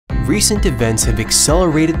recent events have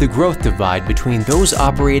accelerated the growth divide between those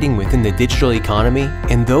operating within the digital economy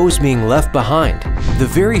and those being left behind. The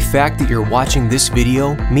very fact that you're watching this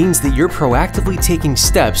video means that you're proactively taking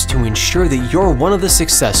steps to ensure that you're one of the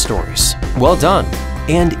success stories. Well done,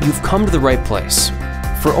 and you've come to the right place.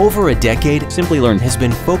 For over a decade, Simplilearn has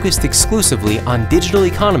been focused exclusively on digital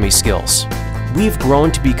economy skills. We've grown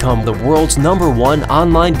to become the world's #1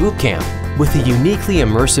 online bootcamp, with a uniquely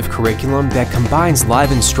immersive curriculum that combines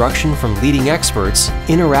live instruction from leading experts,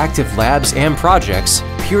 interactive labs and projects,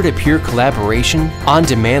 peer-to-peer collaboration,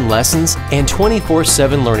 on-demand lessons, and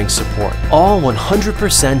 24/7 learning support, all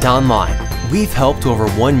 100% online. We've helped over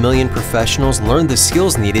 1 million professionals learn the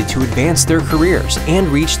skills needed to advance their careers and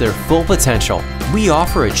reach their full potential. We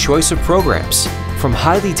offer a choice of programs, from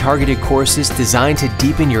highly targeted courses designed to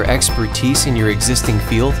deepen your expertise in your existing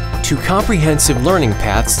field, to comprehensive learning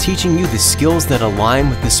paths teaching you the skills that align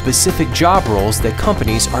with the specific job roles that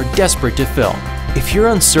companies are desperate to fill. If you're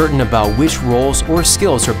uncertain about which roles or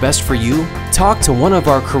skills are best for you, talk to one of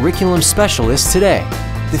our curriculum specialists today.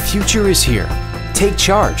 The future is here. Take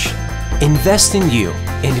charge, invest in you,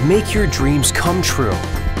 and make your dreams come true.